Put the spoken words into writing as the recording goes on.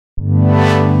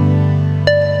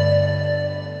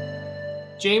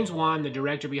James Wan, the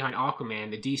director behind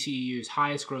Aquaman, the DCEU's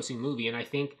highest grossing movie, and I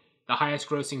think the highest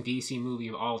grossing DC movie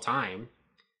of all time,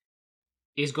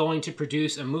 is going to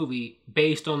produce a movie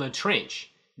based on the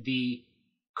Trench, the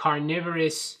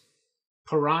carnivorous,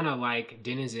 piranha-like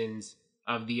denizens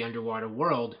of the underwater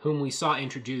world, whom we saw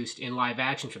introduced in live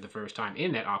action for the first time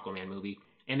in that Aquaman movie.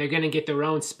 And they're going to get their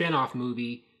own spin-off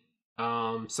movie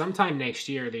sometime next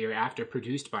year, the year after,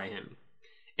 produced by him.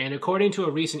 And according to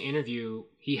a recent interview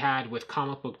he had with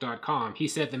comicbook.com, he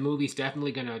said the movie's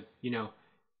definitely going to,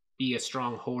 be a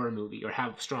strong horror movie or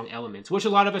have strong elements, which a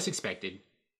lot of us expected.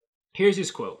 Here's his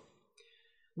quote.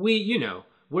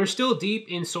 We're still deep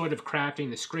in sort of crafting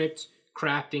the script,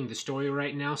 crafting the story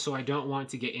right now, so I don't want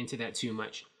to get into that too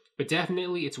much. But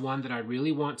definitely it's one that I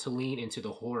really want to lean into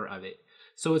the horror of it.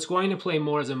 So it's going to play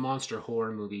more as a monster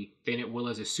horror movie than it will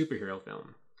as a superhero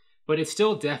film. But it's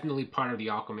still definitely part of the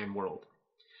Aquaman world.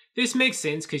 This makes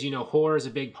sense because, horror is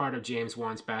a big part of James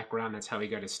Wan's background. That's how he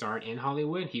got his start in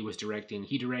Hollywood. He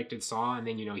directed Saw, and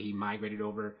then, he migrated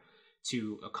over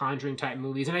to Conjuring type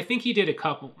movies. And I think he did a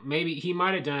couple, maybe he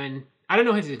might have done, I don't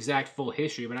know his exact full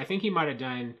history, but I think he might have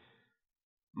done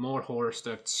more horror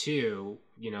stuff too,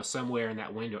 somewhere in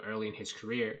that window early in his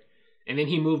career. And then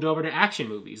he moved over to action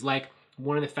movies, like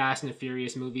one of the Fast and the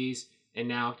Furious movies. And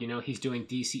now, he's doing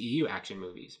DCEU action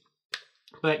movies.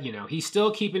 But, he's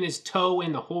still keeping his toe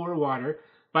in the horror water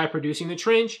by producing The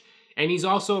Trench. And he's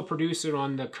also a producer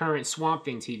on the current Swamp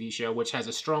Thing TV show, which has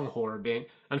a strong horror bent.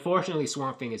 Unfortunately,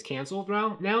 Swamp Thing is canceled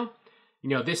now.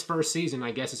 This first season,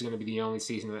 I guess, is going to be the only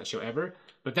season of that show ever.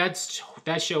 But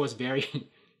that show is very,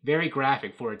 very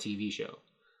graphic for a TV show.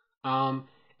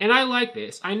 And I like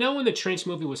this. I know when the Trench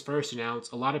movie was first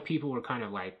announced, a lot of people were kind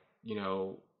of like,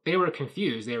 they were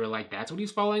confused. They were like, that's what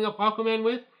he's following up Aquaman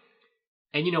with?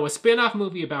 And, a spin-off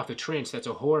movie about the Trench that's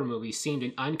a horror movie seemed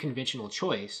an unconventional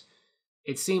choice.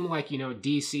 It seemed like,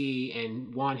 DC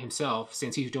and Wan himself,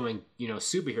 since he's doing,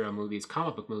 superhero movies,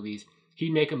 comic book movies,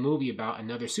 he'd make a movie about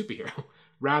another superhero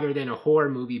rather than a horror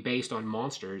movie based on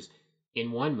monsters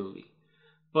in one movie.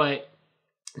 But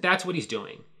that's what he's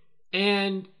doing.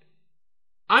 And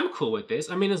I'm cool with this.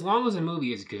 I mean, as long as the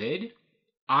movie is good,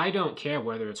 I don't care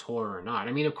whether it's horror or not.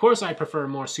 I mean, of course I prefer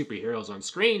more superheroes on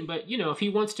screen, but, if he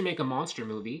wants to make a monster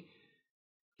movie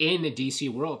in the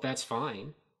DC world, that's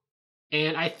fine.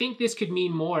 And I think this could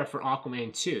mean more for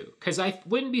Aquaman 2, because I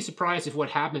wouldn't be surprised if what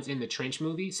happens in the Trench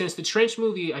movie, since the Trench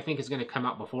movie I think is going to come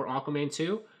out before Aquaman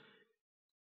 2,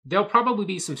 there'll probably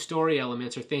be some story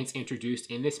elements or things introduced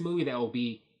in this movie that will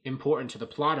be important to the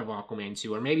plot of Aquaman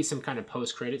 2, or maybe some kind of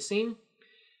post-credit scene.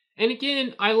 And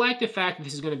again, I like the fact that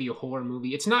this is going to be a horror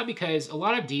movie. It's not because a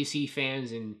lot of DC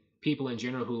fans and people in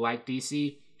general who like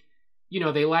DC,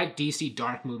 they like DC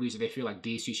dark movies, or they feel like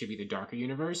DC should be the darker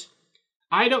universe.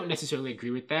 I don't necessarily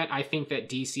agree with that. I think that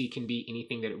DC can be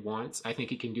anything that it wants. I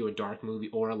think it can do a dark movie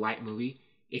or a light movie.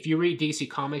 If you read DC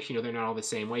comics, they're not all the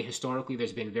same way. Historically,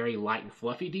 there's been very light and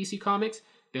fluffy DC comics.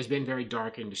 There's been very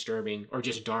dark and disturbing, or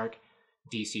just dark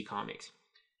DC comics.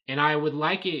 And I would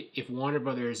like it if Warner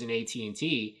Brothers and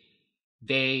AT&T,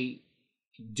 they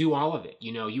do all of it.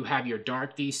 You have your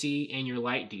dark DC and your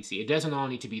light DC. It doesn't all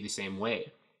need to be the same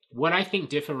way. What I think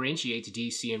differentiates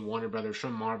DC and Warner Brothers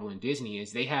from Marvel and Disney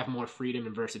is they have more freedom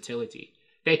and versatility.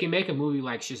 They can make a movie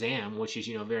like Shazam, which is,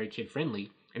 very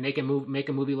kid-friendly, and they can make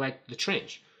a movie like The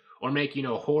Trench, or make,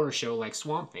 a horror show like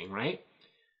Swamp Thing, right?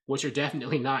 Which are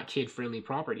definitely not kid-friendly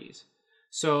properties.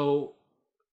 So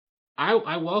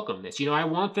I welcome this. I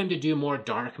want them to do more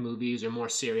dark movies or more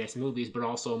serious movies, but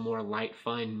also more light,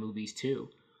 fun movies too.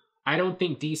 I don't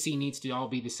think DC needs to all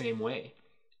be the same way.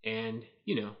 And,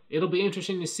 it'll be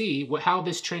interesting to see how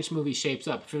this Trench movie shapes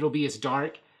up. If it'll be as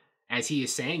dark as he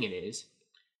is saying it is.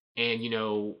 And,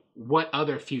 what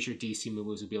other future DC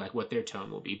movies will be like, what their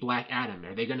tone will be. Black Adam.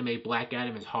 Are they going to make Black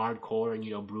Adam as hardcore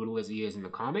and, brutal as he is in the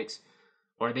comics?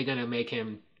 Or are they going to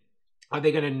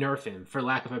nerf him, for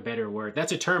lack of a better word?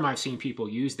 That's a term I've seen people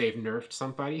use. They've nerfed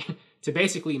somebody to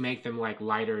basically make them like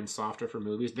lighter and softer for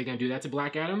movies. Are they going to do that to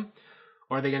Black Adam?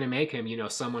 Or are they going to make him,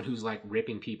 someone who's like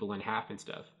ripping people in half and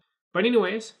stuff? But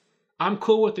anyways, I'm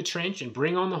cool with The Trench and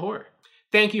bring on the horror.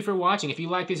 Thank you for watching. If you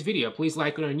like this video, please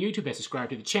like it on YouTube and subscribe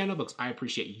to the channel because I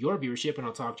appreciate your viewership, and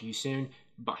I'll talk to you soon.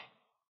 Bye.